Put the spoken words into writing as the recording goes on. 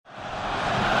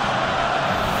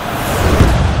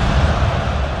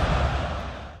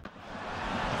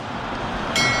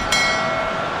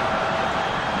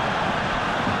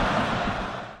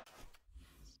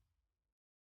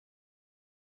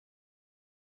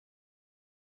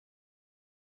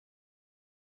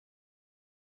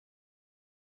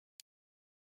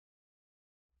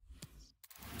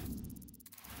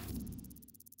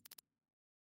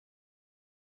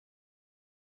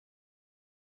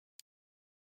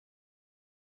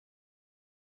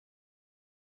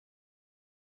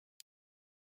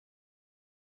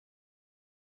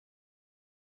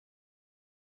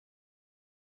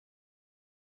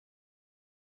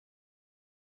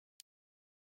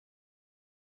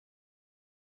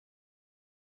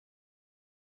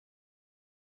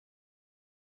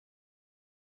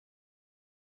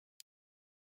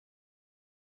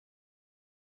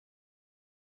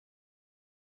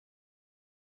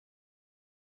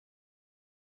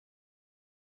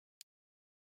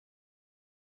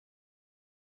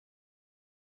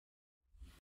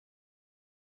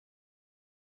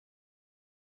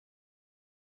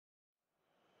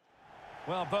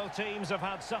Well, both teams have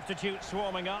had substitutes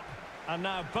warming up, and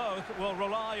now both will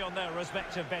rely on their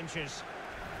respective benches.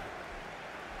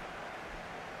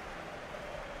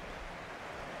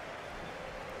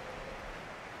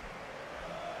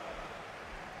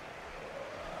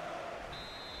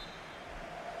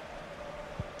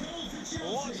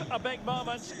 What a big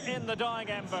moment in the dying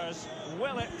embers.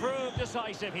 Will it prove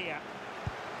decisive here?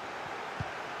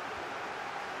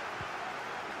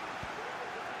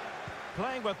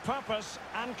 Playing with purpose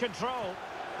and control.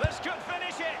 This could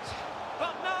finish it.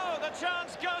 But no, the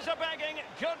chance goes a-begging.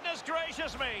 Goodness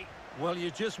gracious me. Well, you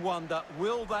just wonder,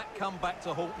 will that come back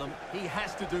to haunt them? He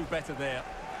has to do better there.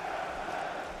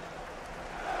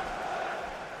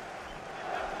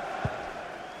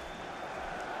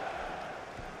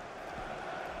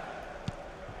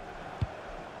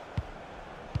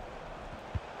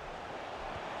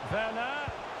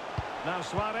 Werner. Now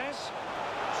Suarez.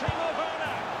 Timo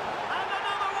Werner. And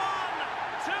another one!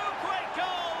 Two quick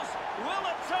goals. Will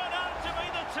it turn out to be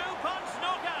the two-punch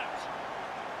knockout?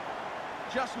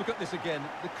 Just look at this again.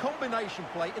 The combination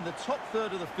play in the top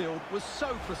third of the field was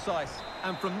so precise.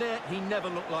 And from there, he never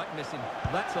looked like missing.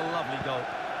 That's a lovely goal.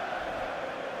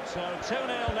 So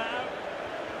 2-0 now.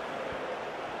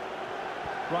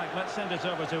 Right, let's send it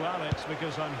over to Alex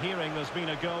because I'm hearing there's been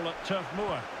a goal at Turf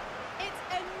Moor.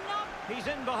 He's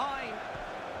in behind.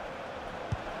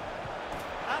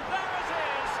 And there it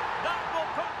is. That will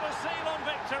put the seal on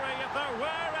victory if there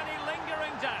were any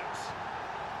lingering doubts.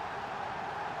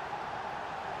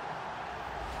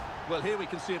 Well, here we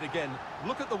can see it again.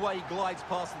 Look at the way he glides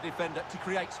past the defender to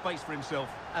create space for himself.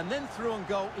 And then through on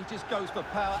goal, he just goes for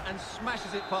power and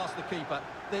smashes it past the keeper.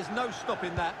 There's no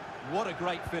stopping that. What a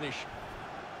great finish.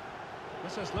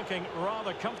 This is looking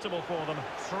rather comfortable for them.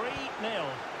 3-0.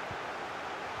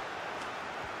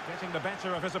 Getting the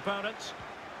better of his opponents.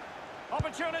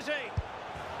 Opportunity.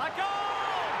 A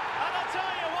goal! And I'll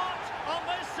tell you what, on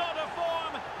this sort of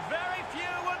form, very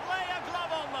few would lay a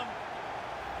glove on them.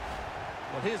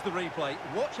 Well, here's the replay.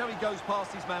 Watch how he goes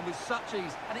past his man with such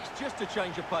ease, and it's just a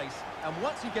change of pace. And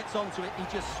once he gets onto it, he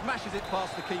just smashes it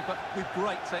past the keeper with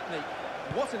great technique.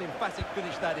 What an emphatic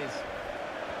finish that is.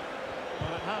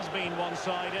 Well, it has been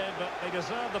one-sided, but they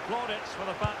deserve the plaudits for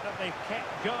the fact that they've kept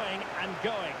going and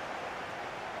going.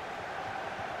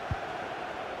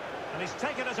 And he's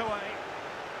taken it away.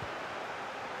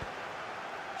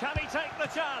 Can he take the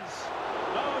chance?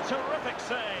 Oh, terrific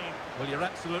save. Well, you're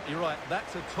absolutely right.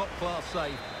 That's a top-class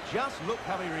save. Just look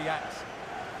how he reacts.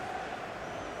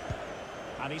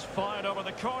 And he's fired over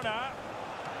the corner.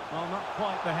 Well, not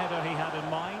quite the header he had in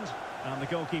mind. And the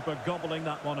goalkeeper gobbling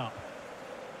that one up.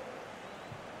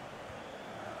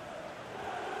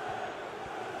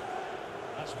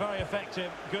 That's very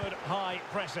effective. Good high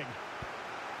pressing.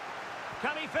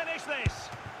 Can he finish this?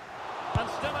 And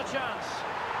still a chance.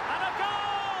 And a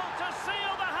goal to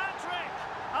seal the hat-trick.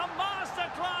 A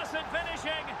masterclass in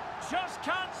finishing. Just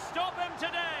can't stop him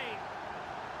today.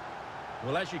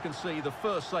 Well, as you can see, the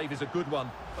first save is a good one,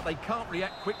 but they can't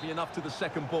react quickly enough to the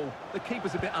second ball. The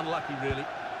keeper's a bit unlucky, really.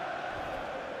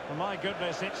 Well, my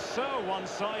goodness, it's so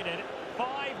one-sided.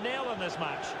 5-0 in this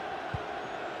match.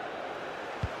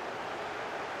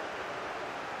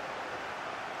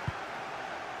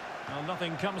 Well,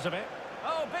 nothing comes of it.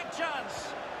 Oh, big chance.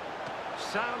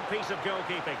 Sound piece of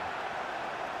goalkeeping.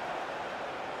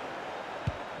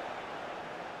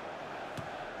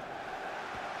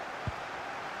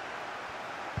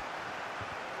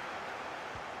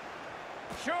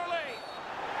 Surely.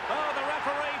 Oh, the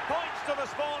referee points to the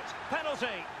spot.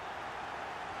 Penalty.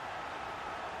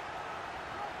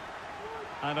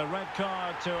 And a red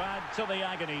card to add to the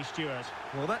agony, Stuart.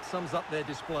 Well, that sums up their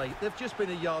display. They've just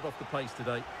been a yard off the pace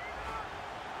today.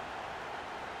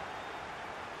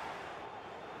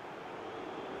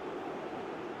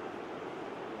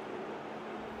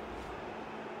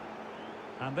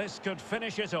 And this could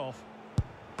finish it off.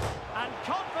 And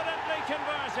confidently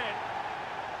converted.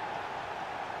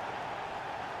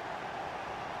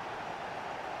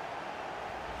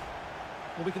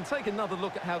 Well, we can take another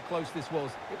look at how close this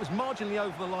was. It was marginally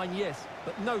over the line, yes,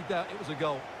 but no doubt it was a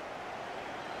goal.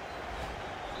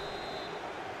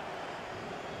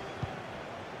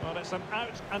 Well, it's an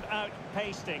out-and-out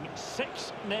pasting.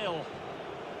 6-0.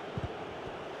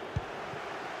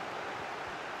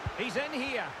 He's in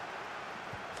here.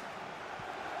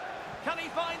 Can he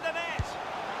find the net?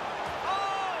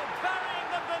 Oh, burying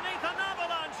them beneath an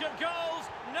avalanche of goals.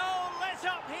 No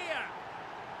let-up here.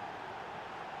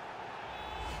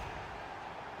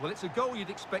 Well, it's a goal you'd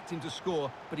expect him to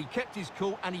score, but he kept his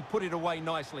cool and he put it away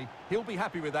nicely. He'll be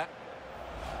happy with that.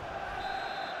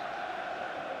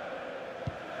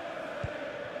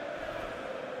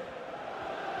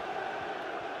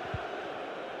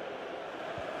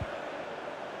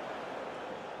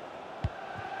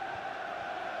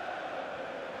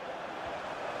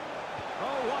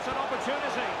 got an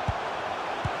opportunity.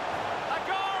 A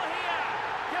goal here,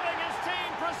 giving his team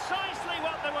precisely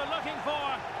what they were looking for.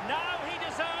 Now he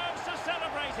deserves to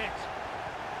celebrate it.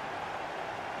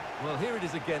 Well, here it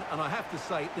is again, and I have to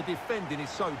say, the defending is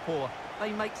so poor.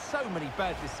 They make so many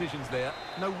bad decisions there.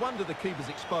 No wonder the keeper's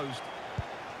exposed.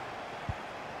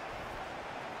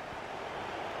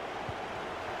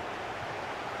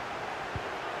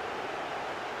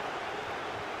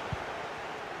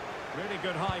 Really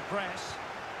good high press.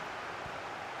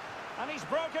 And he's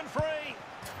broken free.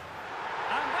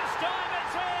 And this time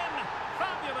it's in.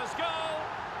 Fabulous goal.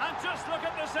 And just look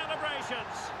at the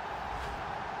celebrations.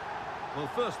 Well,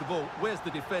 first of all, where's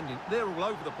the defending? They're all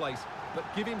over the place. But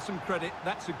give him some credit.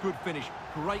 That's a good finish.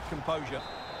 Great composure.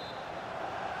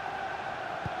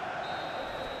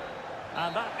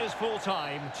 And that is full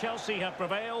time. Chelsea have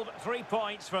prevailed. 3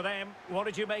 points for them. What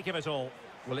did you make of it all?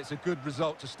 Well, it's a good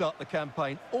result to start the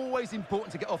campaign. Always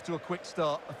important to get off to a quick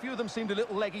start. A few of them seemed a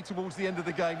little leggy towards the end of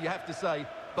the game, you have to say.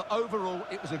 But overall,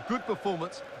 it was a good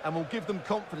performance and will give them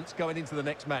confidence going into the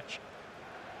next match.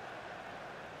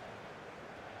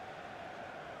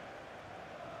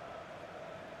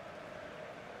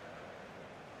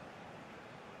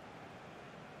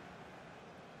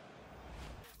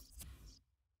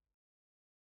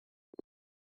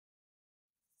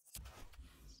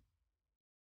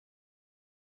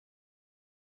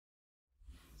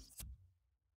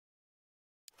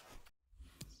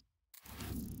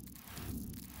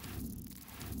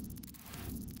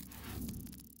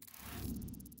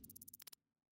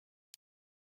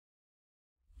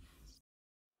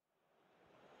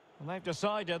 And they've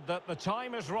decided that the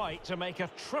time is right to make a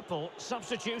triple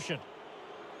substitution.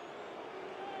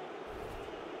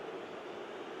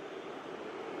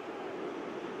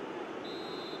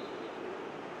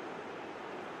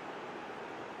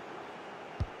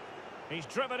 He's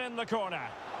driven in the corner.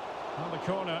 Well, the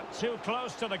corner too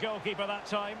close to the goalkeeper that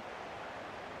time.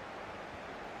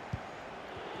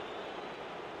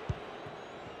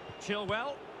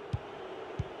 Chilwell.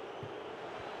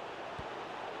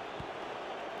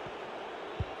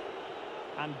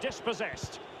 And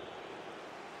dispossessed.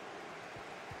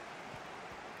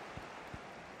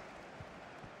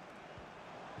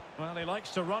 Well, he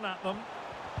likes to run at them.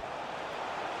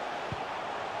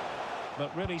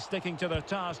 But really sticking to their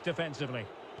task defensively.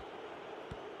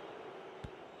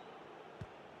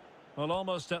 Well,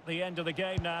 almost at the end of the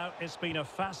game now. It's been a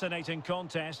fascinating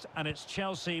contest, and it's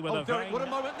Chelsea with a very... Derek, what a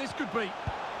moment this could be. And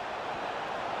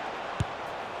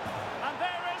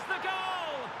there is the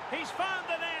goal! He's found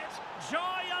the net! Joy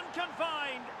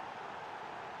unconfined!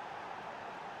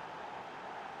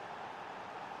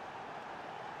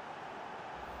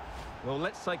 Well,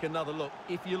 let's take another look.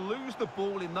 If you lose the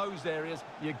ball in those areas,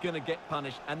 you're going to get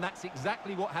punished. And that's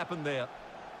exactly what happened there.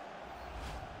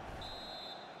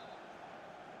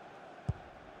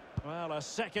 Well, a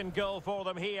second goal for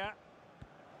them here.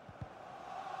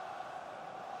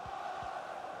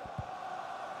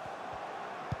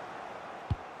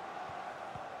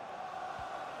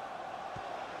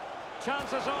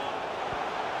 Chances on.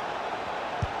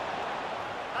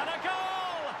 And a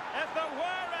goal! If there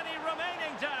were any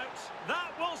remaining doubts,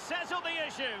 that will settle the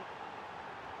issue.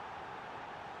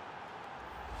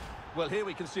 Well, here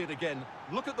we can see it again.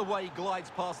 Look at the way he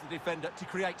glides past the defender to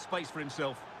create space for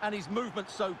himself. And his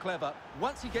movement's so clever.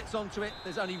 Once he gets onto it,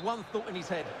 there's only one thought in his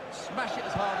head. Smash it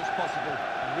as hard as possible.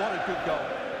 What a good goal.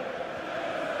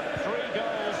 3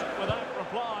 goals without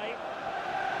reply.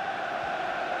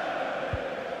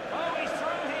 Oh, he's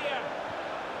through here.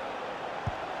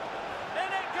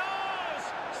 In it goes!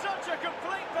 Such a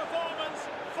complete performance.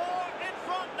 4 in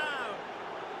front now.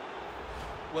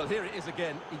 Well, here it is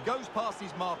again. He goes past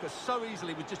his marker so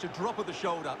easily with just a drop of the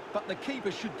shoulder, but the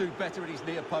keeper should do better at his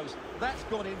near post. That's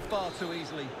gone in far too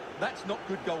easily. That's not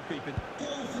good goalkeeping.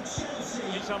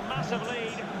 It's a massive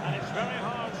lead, and it's very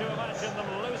hard to imagine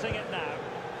them losing it now.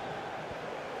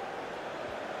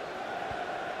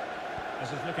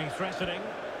 This is looking threatening.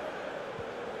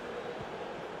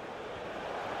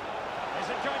 Is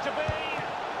it going to be?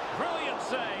 Brilliant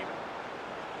save.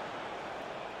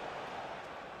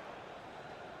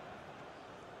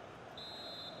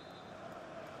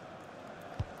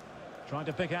 Trying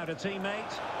to pick out a teammate.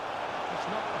 It's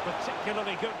not a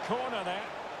particularly good corner there.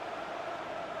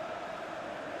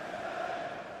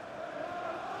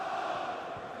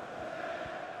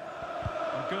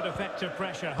 And good effective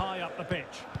pressure high up the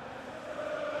pitch.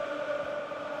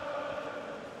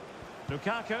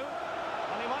 Lukaku.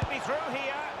 And he might be through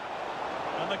here.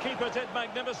 And the keeper did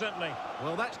magnificently.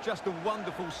 Well, that's just a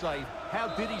wonderful save. How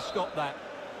did he stop that?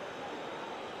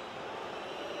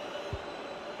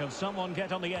 Can someone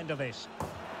get on the end of this?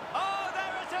 Oh,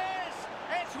 there it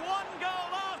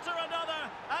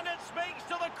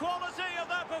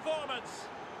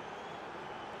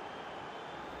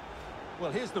Well,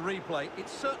 here's the replay.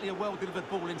 It's certainly a well-delivered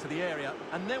ball into the area,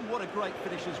 and then what a great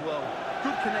finish as well.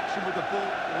 Good connection with the ball,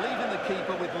 leaving the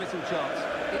keeper with little chance.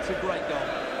 It's a great goal.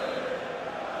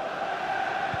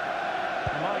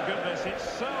 My goodness, it's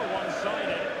so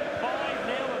one-sided.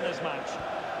 5-0 in this match.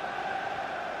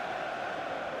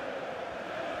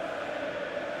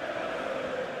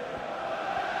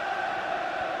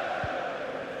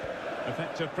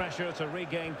 Effective pressure to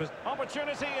regain possession.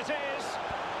 Opportunity it is.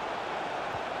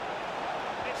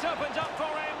 It's opened up for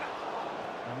him.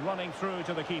 And running through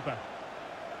to the keeper.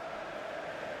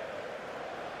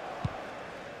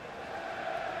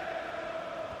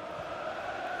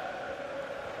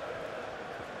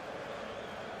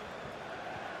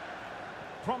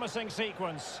 Promising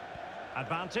sequence.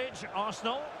 Advantage,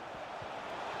 Arsenal.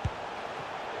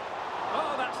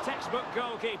 Oh, that's textbook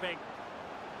goalkeeping.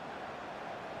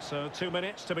 So 2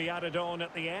 minutes to be added on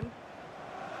at the end.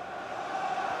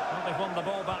 Well, they've won the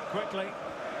ball back quickly.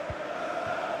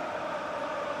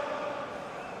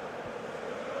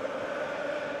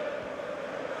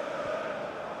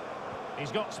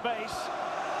 He's got space.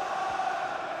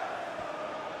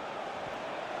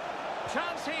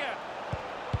 Chance here.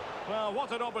 Well,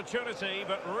 what an opportunity,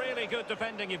 but really good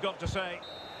defending, you've got to say.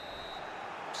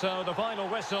 So the final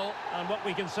whistle, and what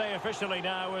we can say officially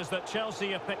now is that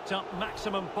Chelsea have picked up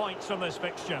maximum points from this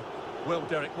fixture. Well,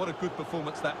 Derek, what a good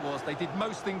performance that was. They did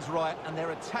most things right, and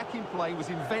their attacking play was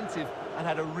inventive and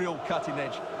had a real cutting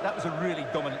edge. That was a really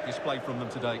dominant display from them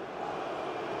today.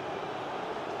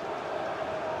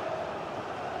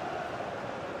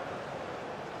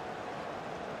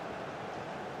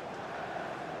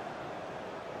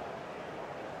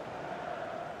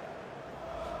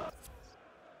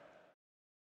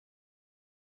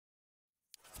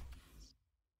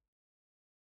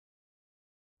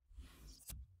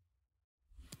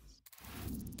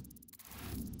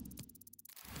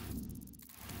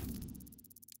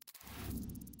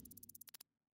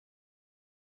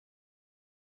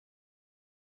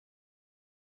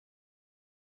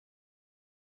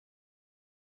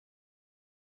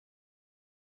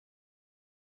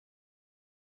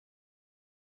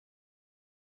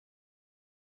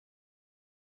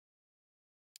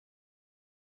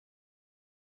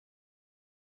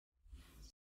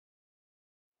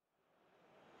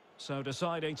 So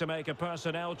deciding to make a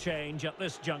personnel change at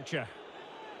this juncture.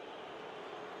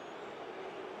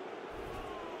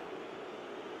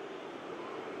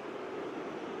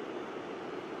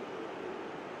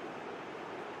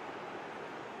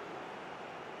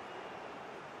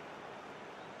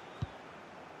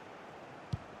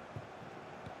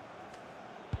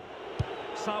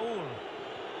 Saul.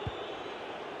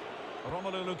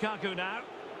 Romelu Lukaku now.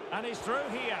 And he's through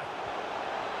here.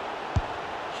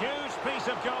 Huge piece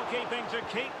of goalkeeping to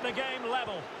keep the game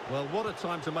level. Well, what a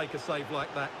time to make a save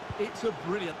like that. It's a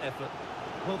brilliant effort.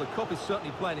 Well, the cop is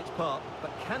certainly playing its part,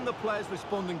 but can the players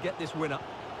respond and get this winner?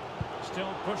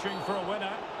 Still pushing for a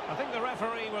winner. I think the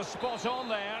referee was spot on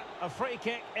there. A free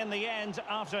kick in the end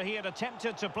after he had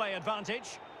attempted to play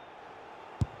advantage.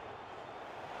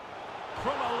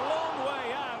 From a long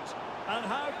way out, and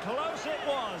how close it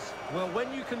was. Well,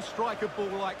 when you can strike a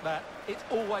ball like that, it's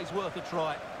always worth a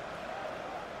try.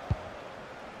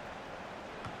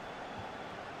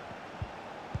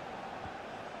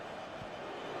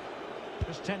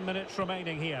 Just 10 minutes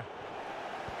remaining here.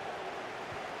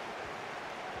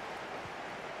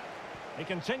 He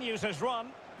continues his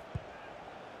run.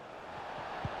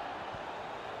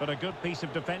 But a good piece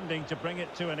of defending to bring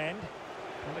it to an end.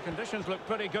 And the conditions look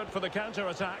pretty good for the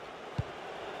counter-attack.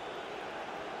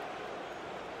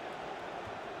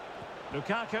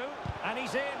 Lukaku, and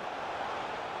he's in.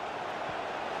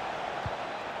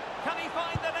 Can he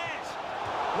find the net?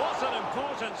 What an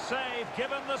important save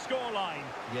given the scoreline.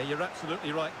 Yeah, you're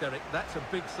absolutely right, Derek. That's a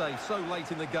big save so late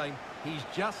in the game. He's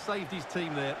just saved his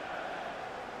team there.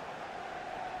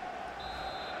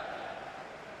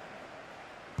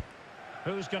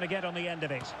 Who's going to get on the end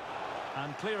of it?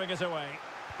 And clearing it away.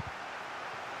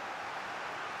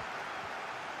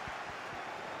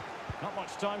 Not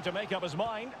much time to make up his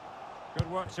mind. Good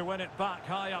work to win it back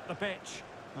high up the pitch.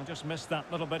 I just missed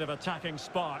that little bit of attacking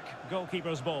spark.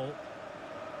 Goalkeeper's ball.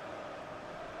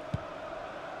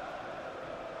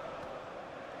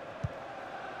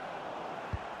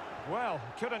 Well,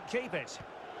 couldn't keep it.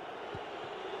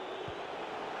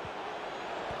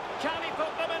 Can he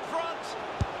put them in front?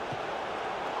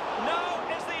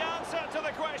 No is the answer to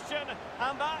the question,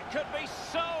 and that could be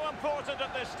so important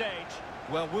at this stage.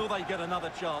 Well, will they get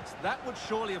another chance? That would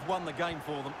surely have won the game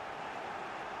for them.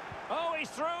 Oh, he's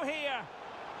through here.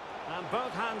 And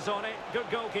both hands on it. Good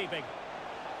goalkeeping.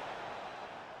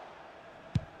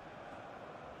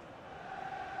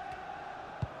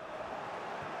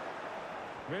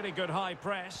 Really good high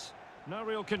press. No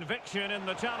real conviction in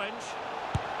the challenge.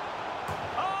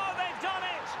 Oh, they've done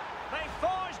it! They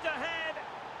forged ahead,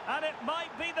 and it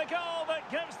might be the goal that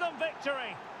gives them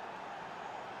victory.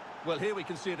 Well, here we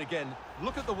can see it again.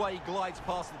 Look at the way he glides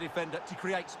past the defender to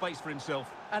create space for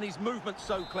himself. And his movement's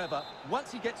so clever.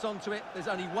 Once he gets onto it, there's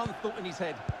only one thought in his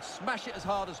head. Smash it as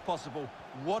hard as possible.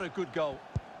 What a good goal.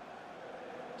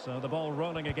 So the ball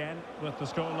rolling again with the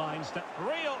scoreline.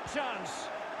 Real chance.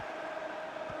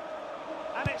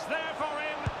 And it's there for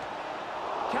him.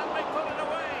 Can they put it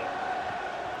away?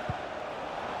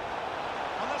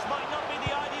 And this might not be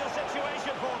the ideal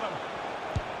situation for them.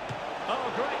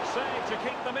 Oh, great save to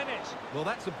keep them in it. Well,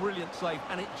 that's a brilliant save,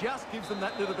 and it just gives them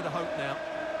that little bit of hope now.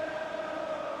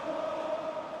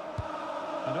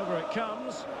 And over it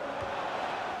comes.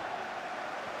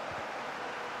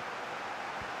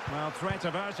 Well, threat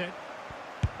averted.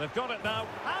 They've got it now.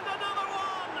 And another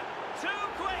one! Two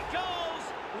quick goals!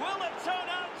 Will it turn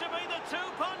out to be the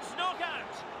two-punch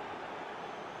knockout?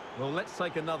 Well, let's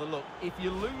take another look. If you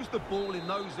lose the ball in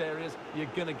those areas, you're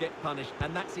going to get punished,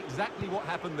 and that's exactly what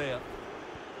happened there.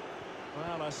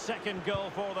 Well, a second goal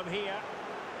for them here.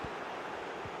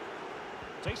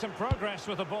 Decent progress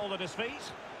with the ball at his feet.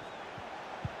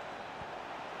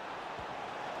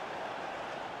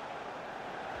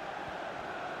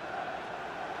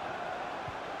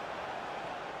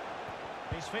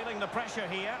 He's feeling the pressure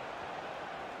here.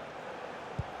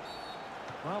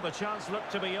 Well, the chance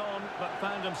looked to be on, but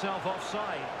found himself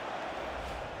offside.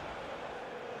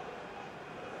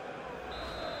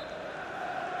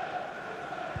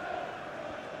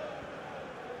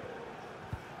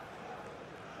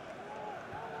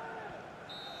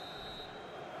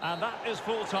 And that is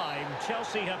full-time.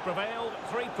 Chelsea have prevailed.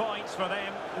 3 points for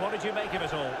them. What did you make of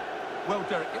it all? Well,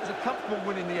 Derek, it was a comfortable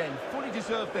win in the end. Fully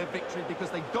deserved their victory because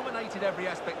they dominated every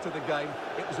aspect of the game.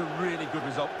 It was a really good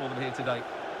result for them here today.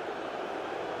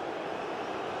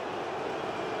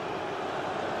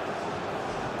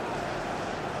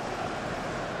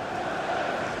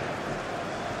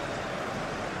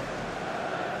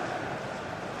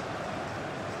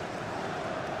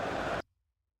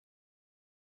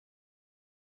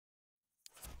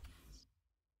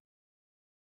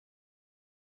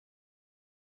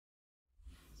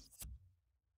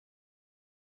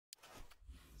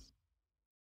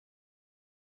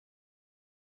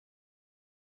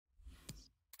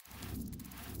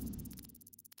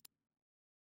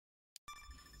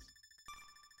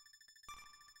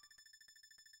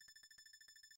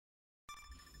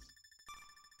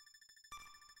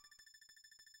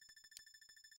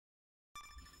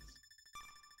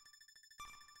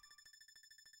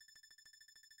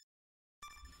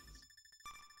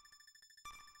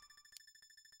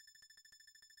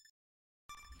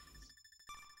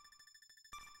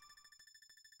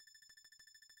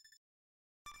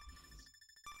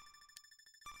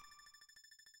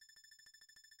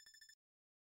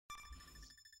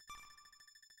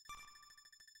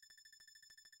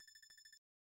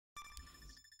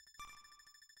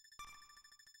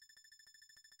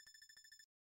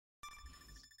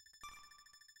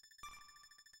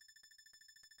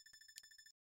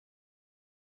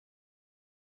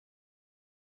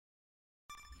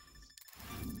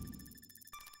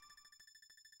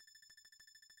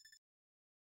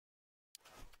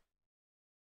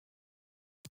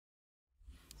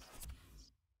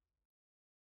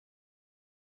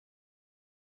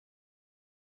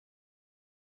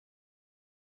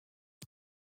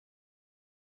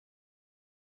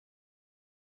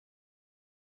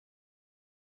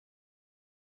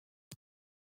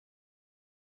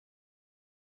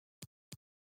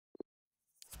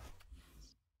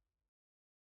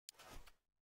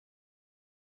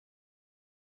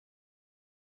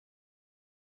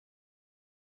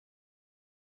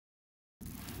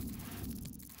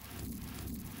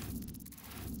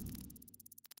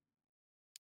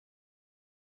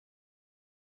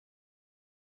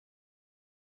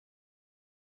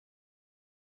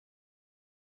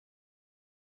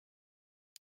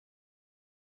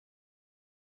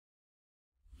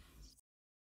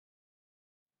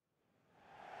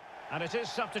 And it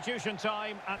is substitution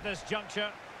time at this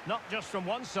juncture, not just from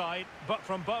one side, but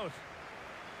from both.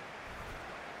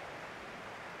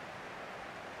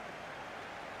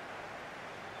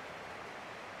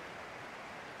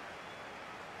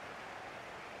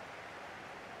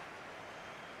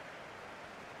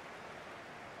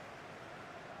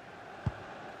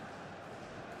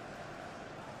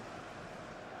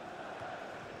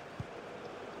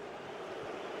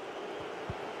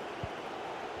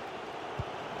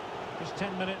 Just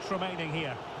 10 minutes remaining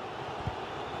here.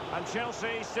 And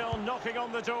Chelsea still knocking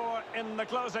on the door in the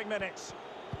closing minutes.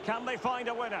 Can they find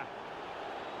a winner?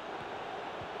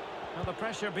 Now the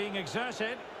pressure being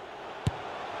exerted.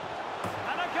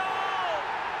 And a goal!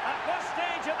 At this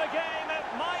stage of the game, it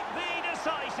might be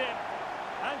decisive.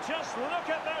 And just look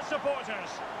at their supporters.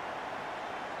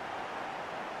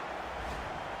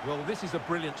 Well, this is a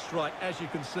brilliant strike, as you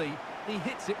can see. He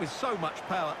hits it with so much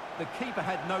power. The keeper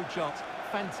had no chance.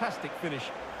 Fantastic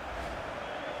finish.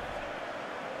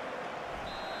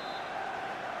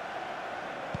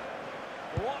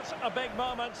 What a big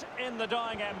moment in the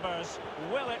dying embers.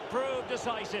 Will it prove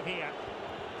decisive here?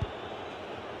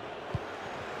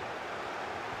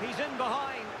 He's in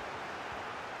behind.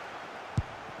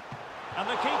 And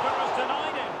the keeper has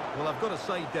denied him. Well, I've got to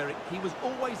say, Derek, he was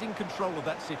always in control of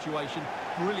that situation.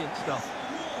 Brilliant stuff.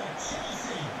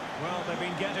 Well, they've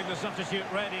been getting the substitute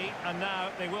ready, and now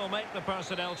they will make the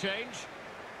personnel change.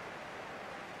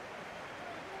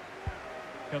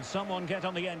 Can someone get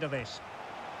on the end of this?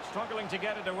 Struggling to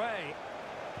get it away.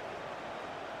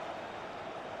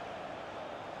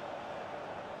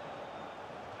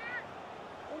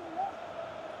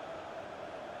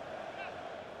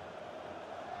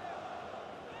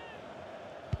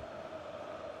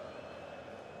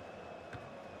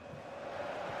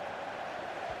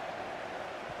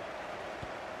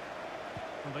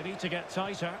 Well, they need to get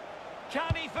tighter.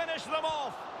 Can he finish them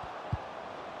off?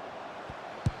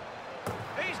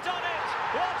 He's done it!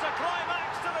 What a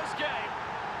climax to this game!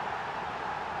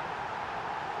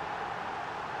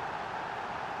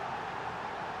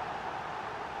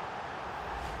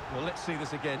 Well, let's see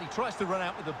this again. He tries to run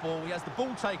out with the ball. He has the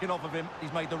ball taken off of him.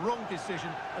 He's made the wrong decision,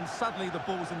 and suddenly the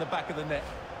ball's in the back of the net.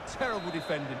 Terrible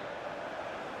defending.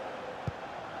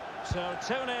 So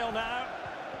 2-0 now.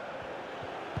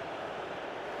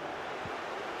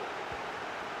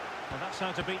 Well, that's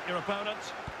how to beat your opponent.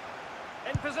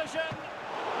 In position.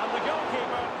 And the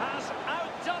goalkeeper has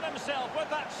outdone himself with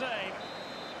that save.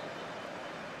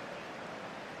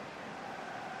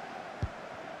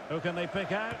 Who can they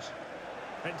pick out?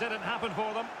 It didn't happen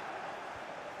for them.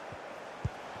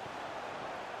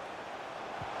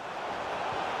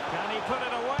 Can he put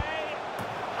it away?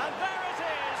 And there it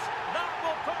is! That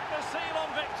will put the seal on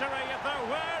victory if there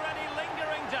were any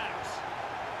lingering doubts.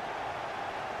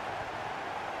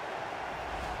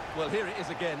 Well, here it is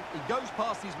again. He goes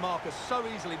past his marker so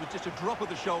easily with just a drop of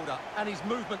the shoulder, and his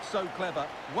movement's so clever.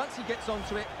 Once he gets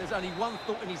onto it, there's only one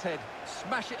thought in his head.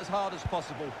 Smash it as hard as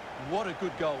possible. What a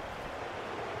good goal.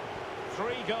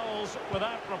 3 goals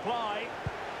without reply.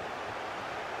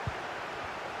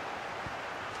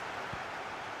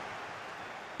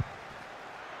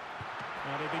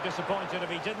 And he'd be disappointed if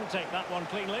he didn't take that one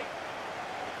cleanly.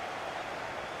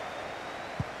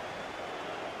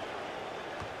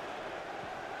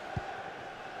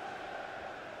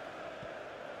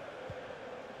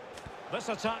 This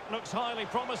attack looks highly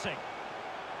promising.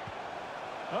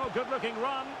 Oh, good-looking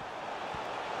run.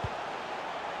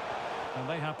 And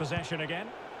they have possession again.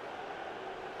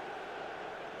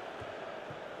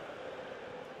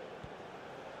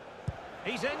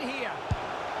 He's in here.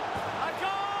 A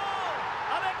goal!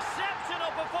 An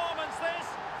exceptional performance this.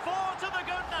 4 to the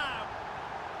good now.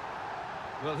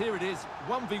 Well, here it is.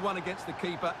 1v1 against the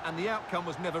keeper, and the outcome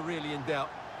was never really in doubt.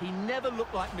 He never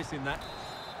looked like missing that.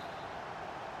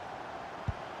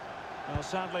 Well,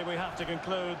 sadly, we have to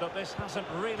conclude that this hasn't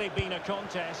really been a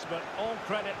contest, but all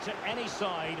credit to any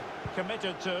side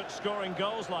committed to scoring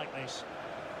goals like this.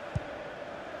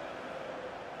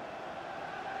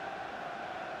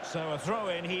 So a throw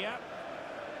in here.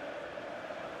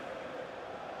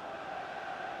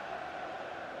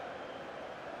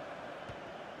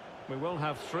 We will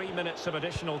have 3 minutes of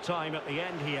additional time at the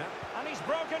end here. And he's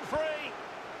broken free.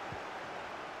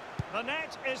 The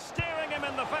net is staring him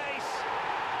in the face.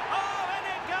 Oh, in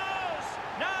it goes!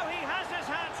 Now he has his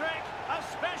hat-trick. A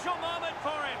special moment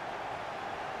for him.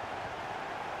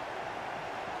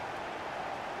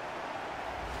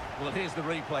 Well, here's the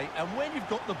replay, and when you've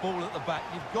got the ball at the back,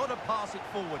 you've got to pass it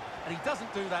forward. And he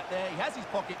doesn't do that there. He has his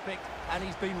pocket picked, and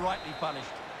he's been rightly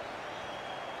punished.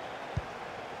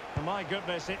 Oh, my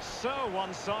goodness, it's so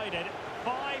one-sided.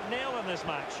 5-0 in this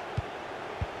match.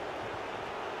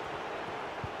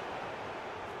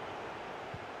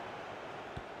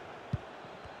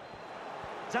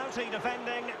 Doughty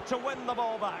defending to win the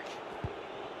ball back.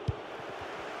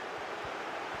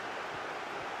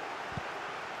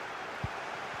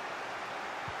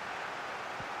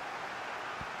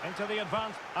 Into the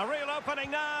advance. A real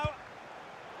opening now.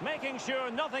 Making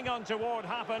sure nothing untoward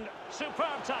happened.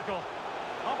 Superb tackle.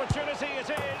 Opportunity it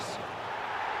is.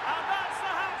 And that's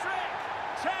the hat-trick.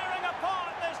 Tearing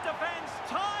apart this defence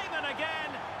time and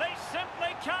again. They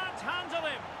simply can't handle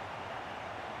him.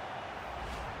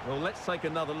 Well, let's take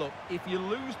another look. If you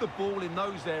lose the ball in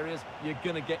those areas, you're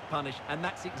going to get punished, and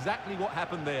that's exactly what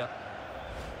happened there.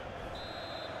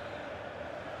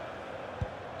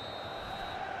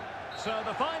 So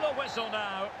the final whistle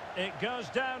now. It goes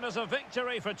down as a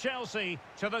victory for Chelsea,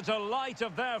 to the delight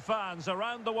of their fans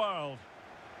around the world.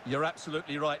 You're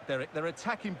absolutely right, Derek. Their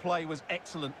attacking play was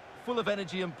excellent, full of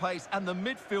energy and pace, and the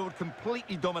midfield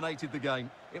completely dominated the game.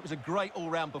 It was a great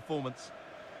all-round performance.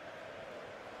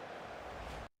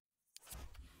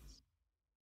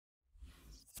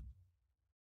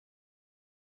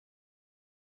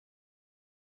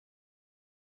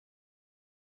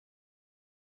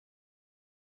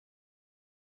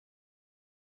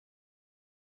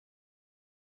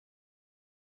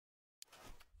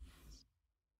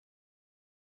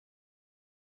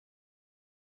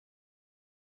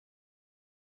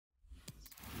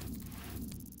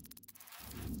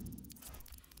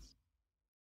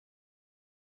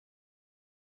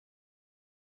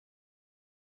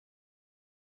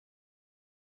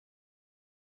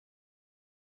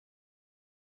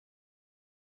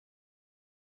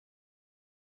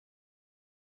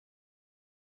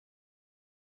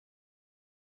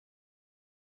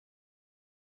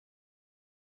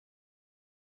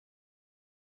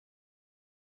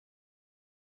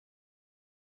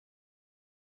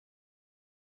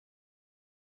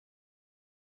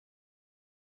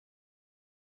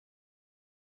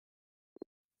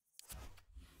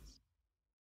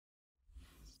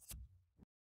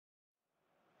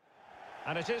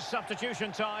 And it is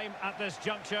substitution time at this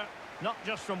juncture, not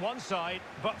just from one side,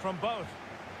 but from both.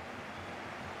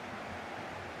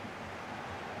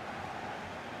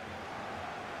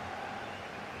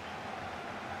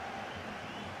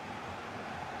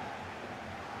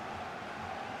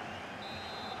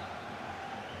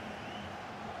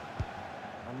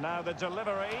 And now the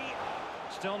delivery,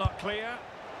 still not clear,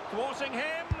 thwarting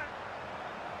him.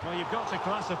 Well, you've got to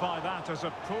classify that as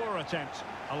a poor attempt,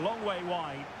 a long way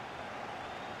wide.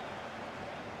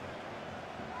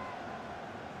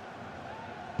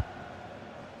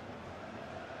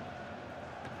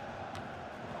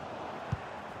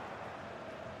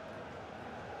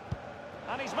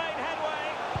 And he's made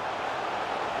headway.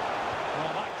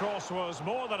 Well, that cross was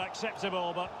more than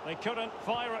acceptable, but they couldn't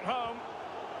fire it home.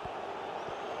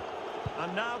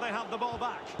 And now they have the ball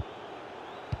back.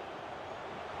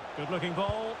 Good-looking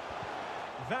ball.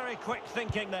 Very quick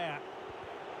thinking there.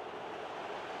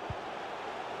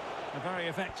 A very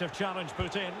effective challenge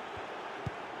put in.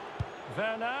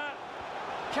 Werner.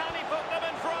 Can he put them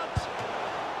in front?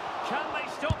 Can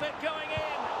they stop it going in?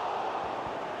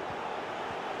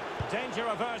 Danger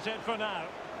averted for now.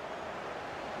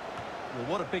 Well,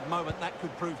 what a big moment that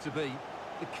could prove to be.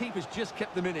 The keeper's just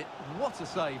kept them in it. What a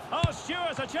save. Oh,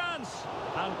 Stewart's a chance.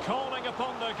 And calling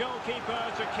upon the goalkeeper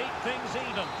to keep things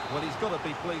even. Well, he's got to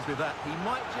be pleased with that. He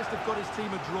might just have got his team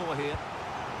a draw here.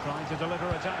 Trying to deliver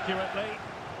it accurately.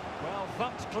 Well,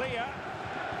 thumped clear.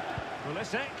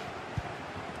 Pulisic.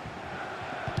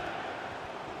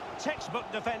 Textbook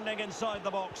defending inside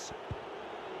the box.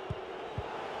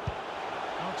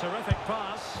 Oh, terrific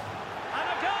pass. And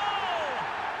a goal!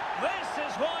 This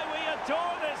is why we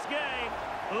adore this game.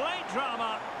 Late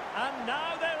drama, and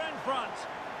now they're in front.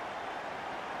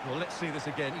 Well, let's see this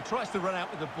again. He tries to run out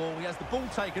with the ball. He has the ball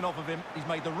taken off of him. He's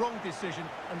made the wrong decision,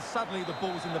 and suddenly the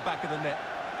ball's in the back of the net.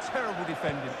 Terrible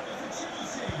defending.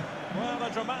 Well, a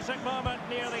dramatic moment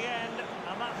near the end,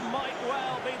 and that might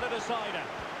well be the decider.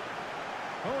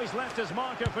 Oh, he's left his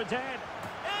marker for dead.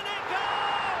 In it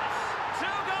goes! 2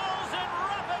 goals in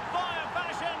rapid-fire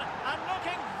fashion, and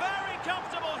looking very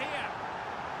comfortable here.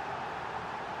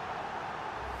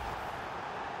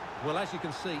 Well, as you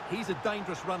can see, he's a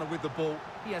dangerous runner with the ball.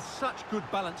 He has such good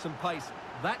balance and pace.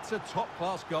 That's a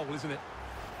top-class goal, isn't it?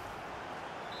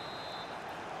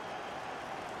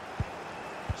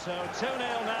 So 2-0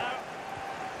 now.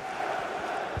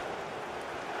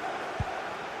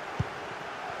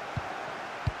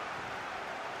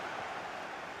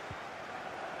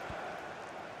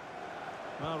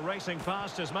 Well, racing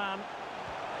past his man.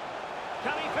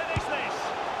 Can he finish this?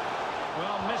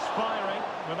 Well, misfiring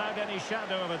without any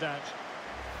shadow of a doubt.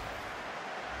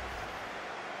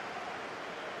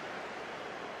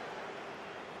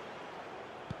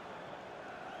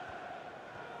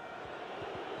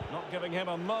 Not giving him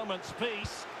a moment's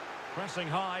peace. Pressing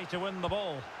high to win the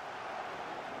ball.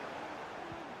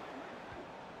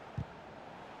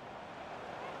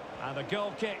 And a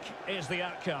goal kick is the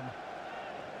outcome.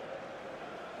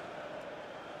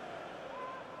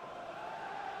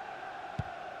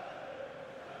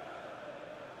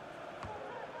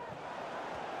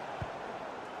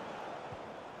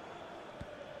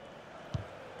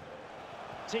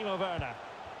 Timo Werner.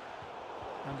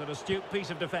 And an astute piece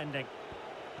of defending.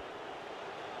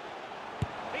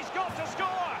 He's got to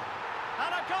score!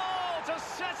 And a goal to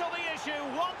settle the issue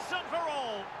once and for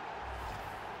all.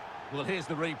 Well, here's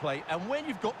the replay, and when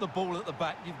you've got the ball at the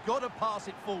back, you've got to pass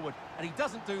it forward, and he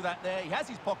doesn't do that there. He has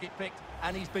his pocket picked,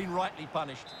 and he's been rightly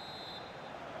punished.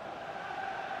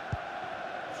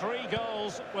 3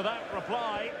 goals without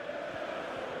reply.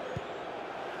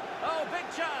 Oh, big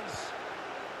chance!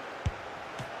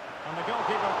 And the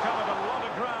goalkeeper covered a lot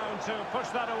of ground to push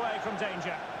that away from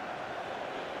danger.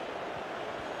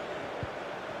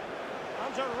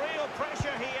 Under real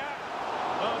pressure here.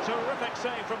 Oh, terrific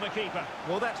save from the keeper.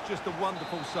 Well, that's just a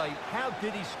wonderful save. How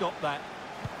did he stop that?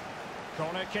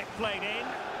 Corner kick played in.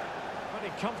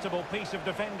 Pretty comfortable piece of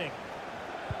defending.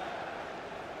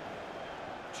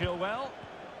 Chilwell.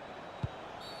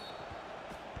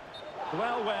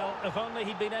 Well, if only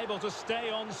he'd been able to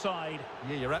stay onside.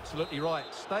 Yeah, you're absolutely right.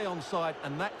 Stay onside,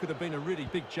 and that could have been a really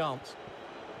big chance.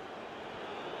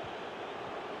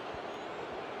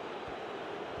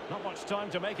 Not much time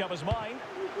to make up his mind.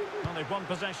 Well, they've won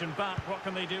possession back. What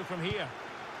can they do from here?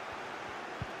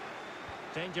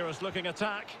 Dangerous looking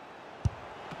attack.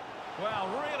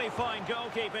 Well, really fine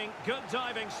goalkeeping. Good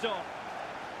diving stop.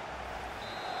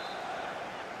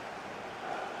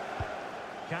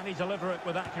 Can he deliver it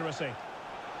with accuracy?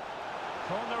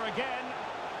 Corner again.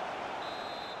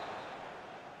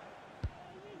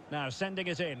 Now sending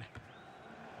it in.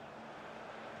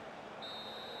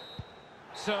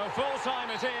 So full-time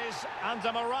it is, and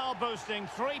a morale-boosting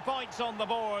 3 points on the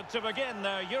board to begin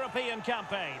their European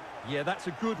campaign. Yeah, that's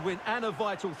a good win and a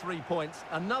vital 3 points.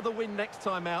 Another win next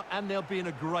time out, and they'll be in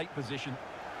a great position.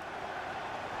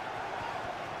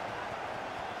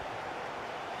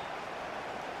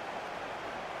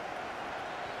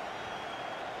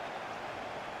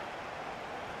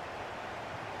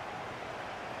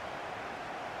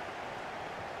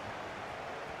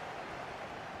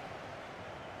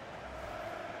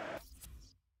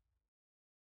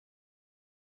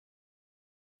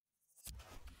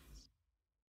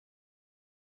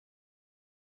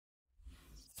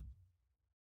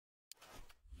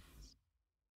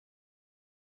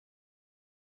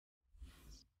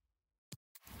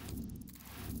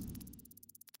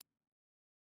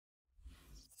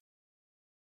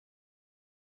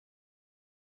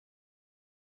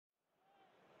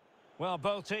 Well,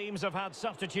 both teams have had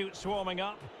substitutes swarming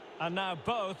up, and now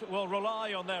both will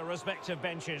rely on their respective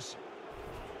benches.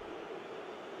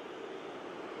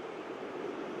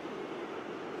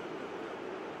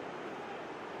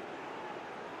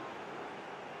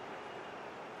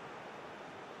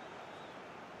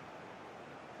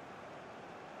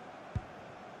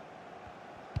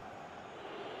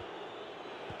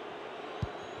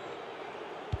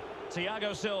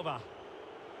 Thiago Silva.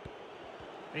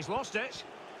 He's lost it.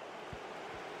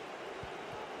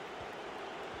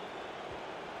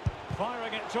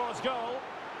 Firing it towards goal.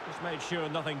 Just made sure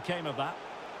nothing came of that.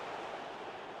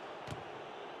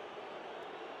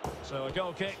 So a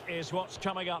goal kick is what's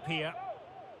coming up here.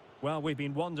 Well, we've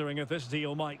been wondering if this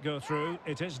deal might go through.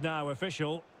 It is now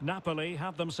official. Napoli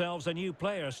have themselves a new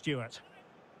player, Stuart.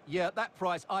 Yeah, that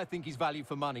price I think is value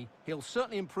for money. He'll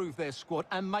certainly improve their squad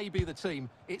and maybe the team.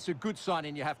 It's a good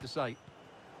signing, you have to say.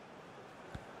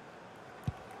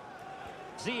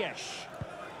 Ziyech.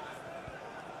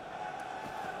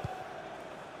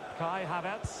 Kai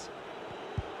Havertz.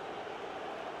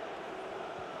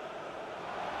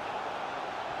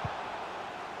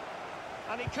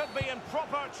 And he could be in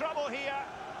proper trouble here.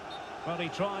 Well, he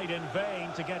tried in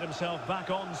vain to get himself back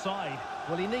onside.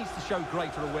 Well, he needs to show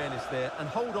greater awareness there and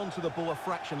hold on to the ball a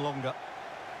fraction longer.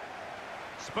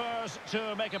 Spurs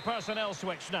to make a personnel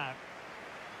switch now.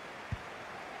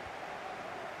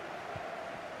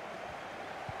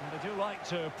 And they do like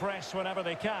to press whenever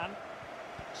they can.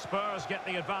 Spurs get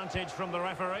the advantage from the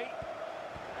referee.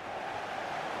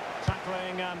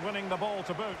 Tackling and winning the ball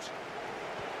to boot.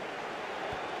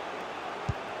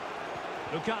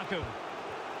 Lukaku.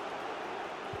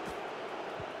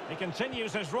 He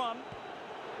continues his run.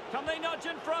 Can they nudge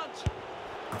in front?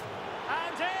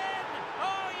 And in!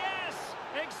 Oh yes!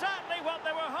 Exactly what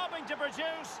they were hoping to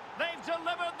produce. They've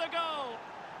delivered the goal.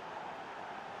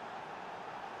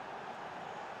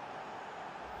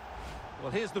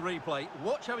 Well, here's the replay.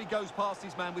 Watch how he goes past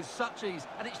his man with such ease,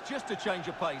 and it's just a change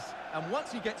of pace. And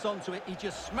once he gets onto it, he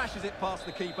just smashes it past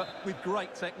the keeper with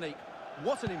great technique.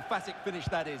 What an emphatic finish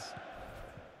that is.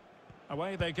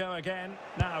 Away they go again.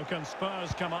 Now can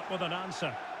Spurs come up with an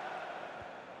answer?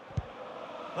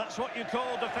 That's what you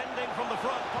call defending from the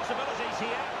front. Possibilities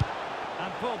here.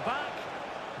 And pull back.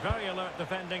 Very alert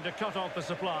defending to cut off the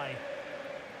supply.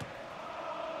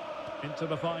 Into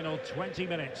the final 20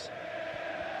 minutes.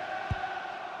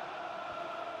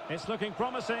 It's looking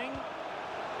promising.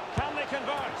 Can they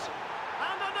convert?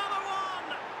 And another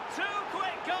one! Two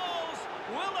quick goals!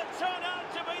 Will it turn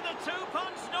out to be the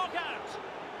two-punch knockout?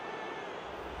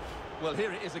 Well,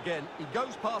 here it is again. He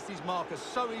goes past his marker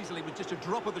so easily with just a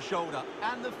drop of the shoulder,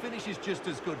 and the finish is just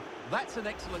as good. That's an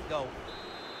excellent goal.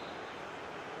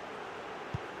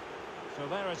 So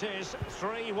there it is,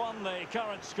 3-1 the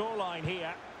current scoreline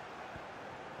here.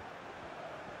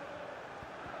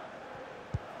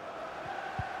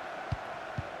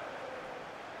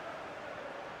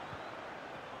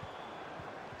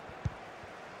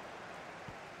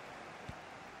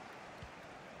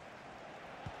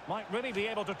 Might really be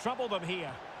able to trouble them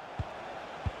here.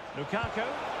 Lukaku.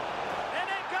 In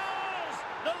it goes!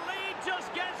 The lead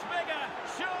just gets bigger.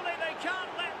 Surely they can't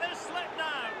let this slip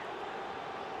now.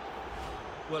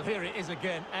 Well, here it is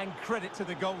again, and credit to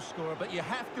the goal scorer, but you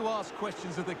have to ask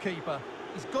questions of the keeper.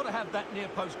 He's got to have that near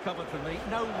post covered for me.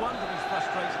 No wonder he's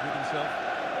frustrated with himself.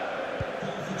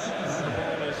 The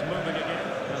ball is moving again,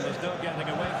 and there's no getting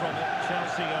away from it.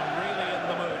 Chelsea are really in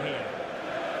the mood here.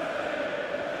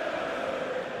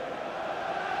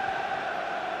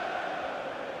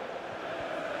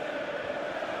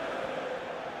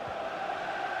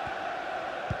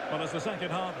 Well, as the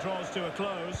second half draws to a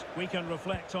close, we can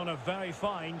reflect on a very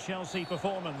fine Chelsea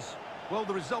performance. Well,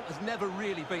 the result has never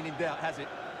really been in doubt, has it?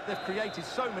 They've created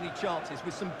so many chances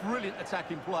with some brilliant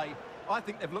attacking play. I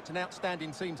think they've looked an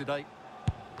outstanding team today.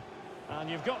 And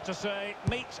you've got to say,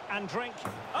 meat and drink.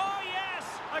 Oh, yes!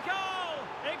 A goal!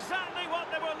 Exactly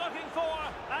what they were looking for,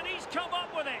 and he's come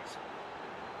up with it.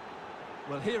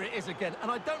 Well, here it is again,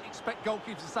 and I don't expect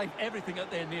goalkeepers to save everything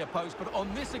at their near post, but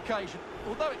on this occasion,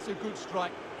 although it's a good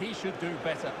strike, he should do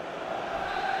better.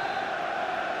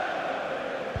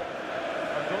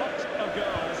 A glut of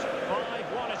goals,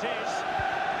 5-1 it is.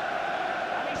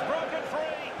 And he's broken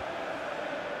free.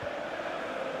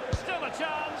 Still a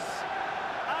chance.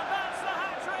 And that's the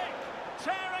hat-trick.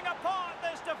 Tearing apart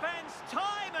this defence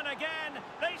time and again.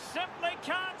 They simply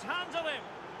can't handle him.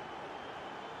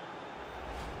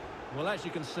 Well, as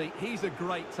you can see, he's a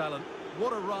great talent.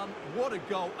 What a run, what a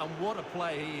goal, and what a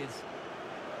player he is.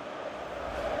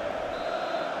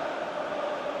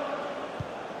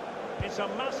 It's a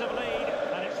massive lead,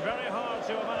 and it's very hard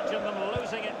to imagine them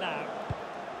losing it now.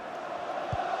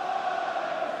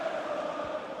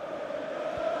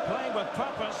 Playing with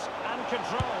purpose and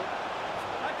control.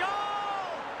 A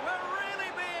goal! We're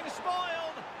really being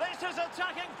spoiled. This is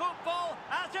attacking football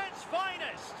at its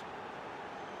finest.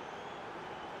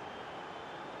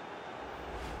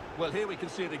 Well, here we can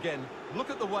see it again. Look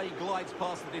at the way he glides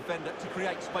past the defender to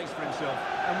create space for himself.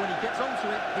 And when he gets onto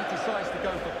it, he decides to go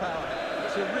for power.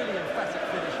 It's a really emphatic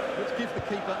finish, which gives the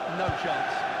keeper no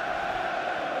chance.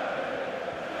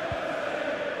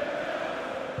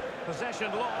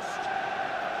 Possession lost.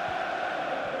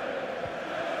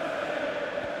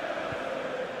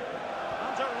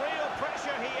 Under real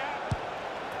pressure here.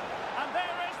 And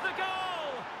there is the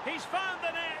goal! He's found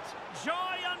the net.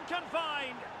 Joy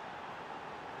unconfined.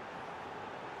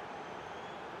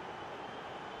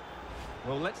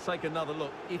 Well, let's take another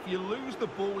look. If you lose the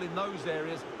ball in those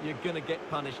areas, you're going to get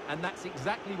punished. And that's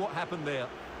exactly what happened there.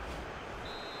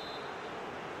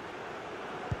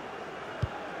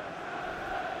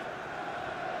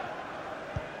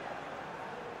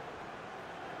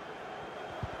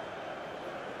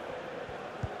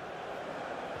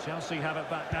 Chelsea have it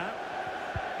back now.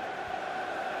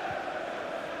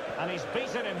 And he's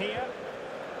beaten him here.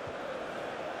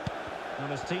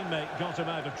 And his teammate got him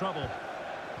out of trouble.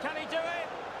 Can he do it?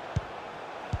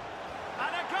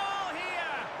 And a goal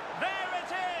here! There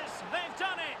it is! They've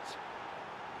done it!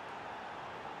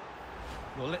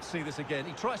 Well, let's see this again.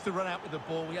 He tries to run out with the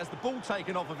ball. He has the ball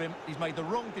taken off of him. He's made the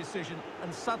wrong decision,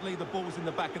 and suddenly the ball's in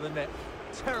the back of the net.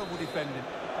 Terrible defending.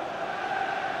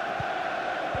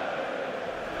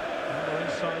 And we're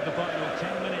inside the final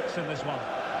 10 minutes in this one.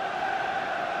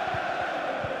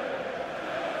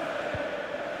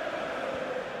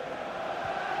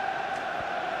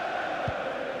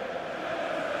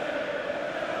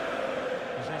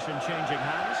 Changing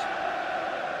hands.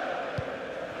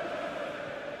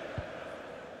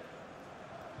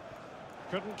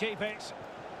 Couldn't keep it.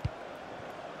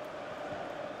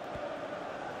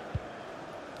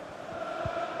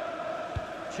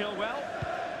 Chilwell.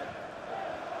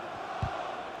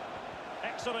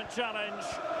 Excellent challenge.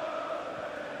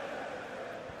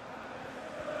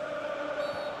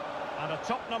 And a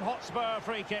Tottenham Hotspur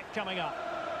free kick coming up.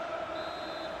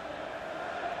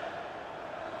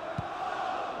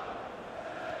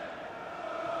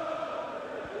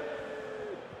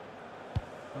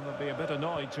 Well, they'll be a bit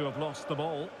annoyed to have lost the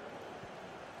ball.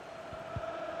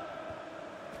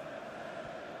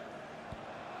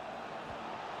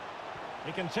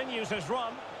 He continues his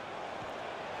run.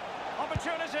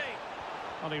 Opportunity.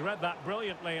 Well, he read that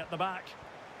brilliantly at the back.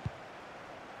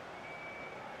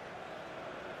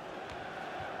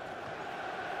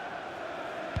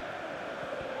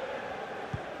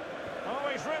 Oh,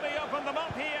 he's really opened them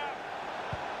up here.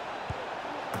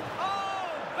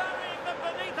 Oh, burying them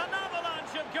beneath an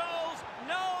avalanche of goals.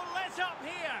 No let up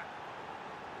here.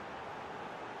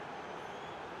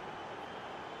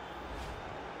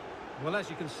 Well, as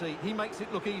you can see, he makes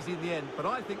it look easy in the end, but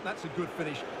I think that's a good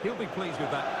finish. He'll be pleased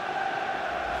with that.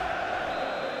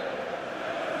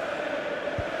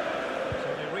 So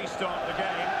they restart the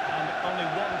game, and only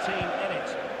one team in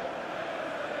it.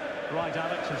 Right,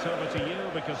 Alex, it's over to you,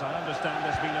 because I understand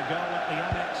there's been a goal at the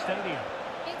Amex Stadium.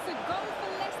 It's a goal for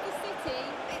Leicester City.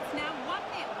 It's now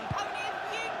 1-0 with only a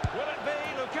few. Will it be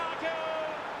Lukaku?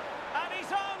 And he's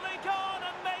only gone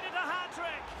and made it a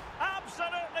hat-trick.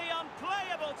 Absolutely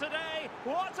unplayable today.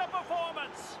 What a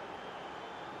performance.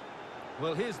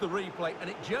 Well, here's the replay, and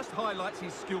it just highlights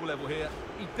his skill level here.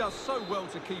 He does so well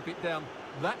to keep it down.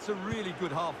 That's a really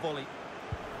good half volley.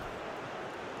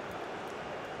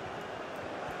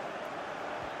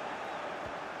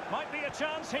 Might be a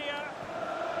chance here.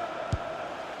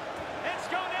 It's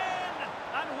gone in.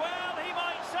 And well, he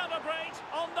might celebrate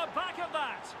on the back of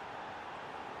that.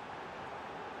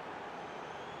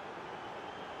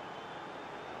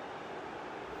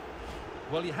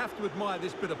 Well, you have to admire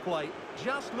this bit of play.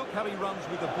 Just look how he runs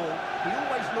with the ball. He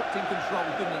always looked in control,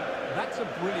 didn't he? That's a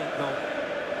brilliant goal.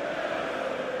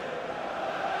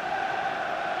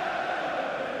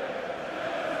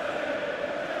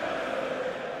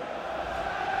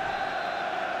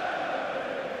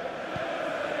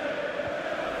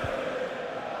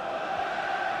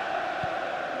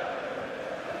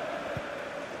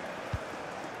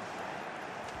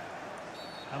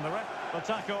 And the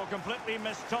tackle completely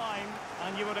mistimed,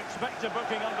 and you would expect a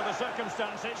booking under the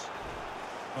circumstances.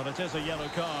 Well, it is a yellow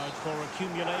card for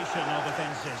accumulation of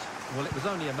offences. Well, it was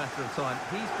only a matter of time.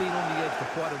 He's been on the edge for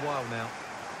quite a while now.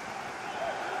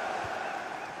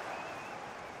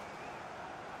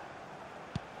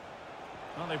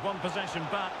 Well, they've won possession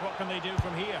back. What can they do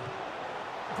from here?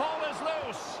 Ball is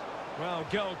loose. Well,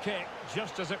 goal kick,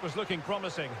 just as it was looking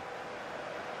promising.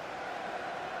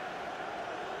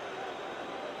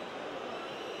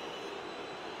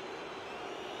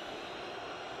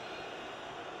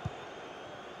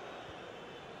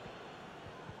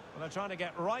 They're trying to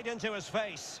get right into his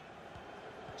face.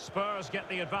 Spurs get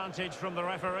the advantage from the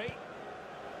referee.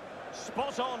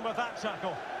 Spot on with that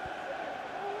tackle.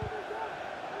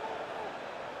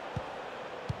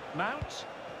 Mount.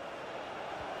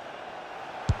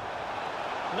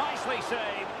 Nicely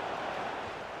saved.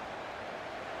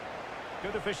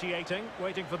 Good officiating,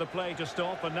 waiting for the play to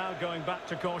stop and now going back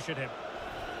to caution him.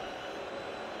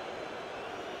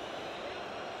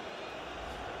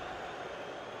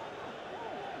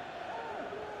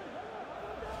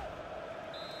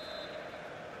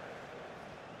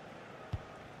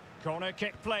 Corner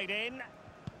kick played in.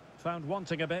 Found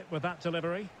wanting a bit with that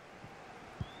delivery.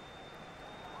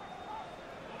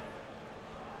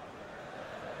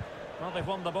 Well, they've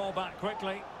won the ball back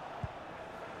quickly.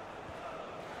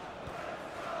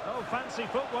 Oh, fancy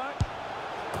footwork.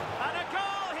 And a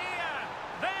goal here!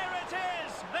 There it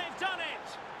is! They've done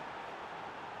it!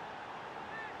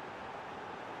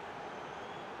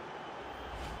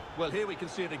 Well, here we can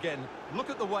see it again. Look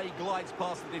at the way he glides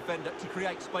past the defender to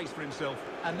create space for himself.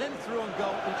 And then through on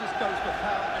goal, he just goes for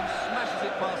power and smashes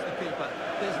it past the keeper.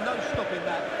 There's no stopping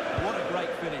that. What a great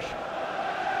finish.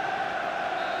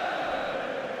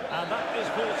 And that is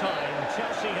full-time.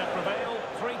 Chelsea have prevailed.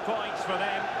 3 points for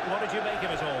them. What did you make of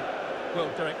it all?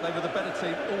 Well, Derek, they were the better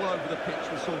team all over the pitch.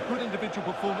 We saw good individual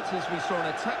performances. We saw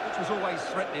an attack which was always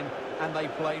threatening, and they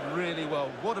played really well.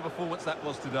 What a performance that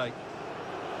was today.